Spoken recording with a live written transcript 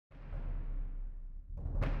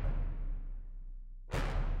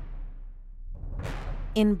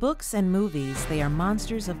In books and movies, they are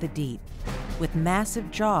monsters of the deep, with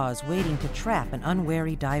massive jaws waiting to trap an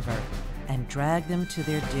unwary diver and drag them to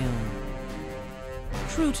their doom.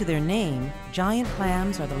 True to their name, giant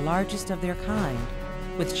clams are the largest of their kind,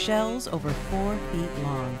 with shells over 4 feet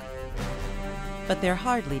long. But they're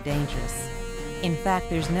hardly dangerous. In fact,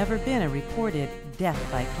 there's never been a reported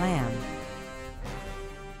death by clam.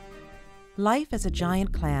 Life as a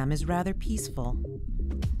giant clam is rather peaceful.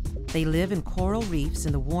 They live in coral reefs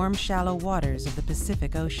in the warm, shallow waters of the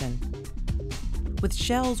Pacific Ocean. With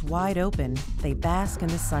shells wide open, they bask in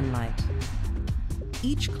the sunlight.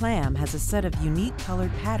 Each clam has a set of unique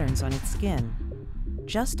colored patterns on its skin.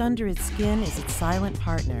 Just under its skin is its silent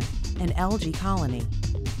partner, an algae colony.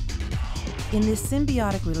 In this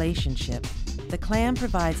symbiotic relationship, the clam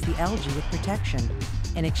provides the algae with protection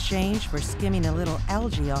in exchange for skimming a little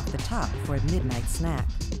algae off the top for a midnight snack.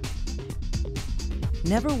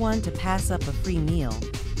 Never one to pass up a free meal,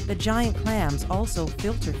 the giant clams also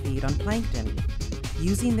filter feed on plankton,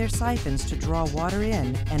 using their siphons to draw water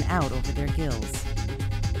in and out over their gills.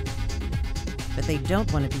 But they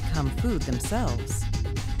don't want to become food themselves.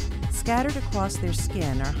 Scattered across their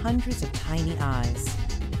skin are hundreds of tiny eyes.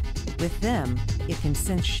 With them, it can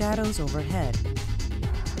sense shadows overhead.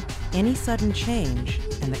 Any sudden change,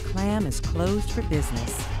 and the clam is closed for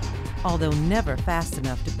business, although never fast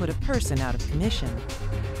enough to put a person out of commission.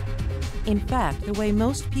 In fact, the way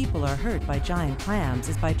most people are hurt by giant clams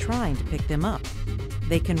is by trying to pick them up.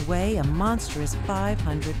 They can weigh a monstrous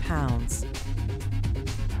 500 pounds.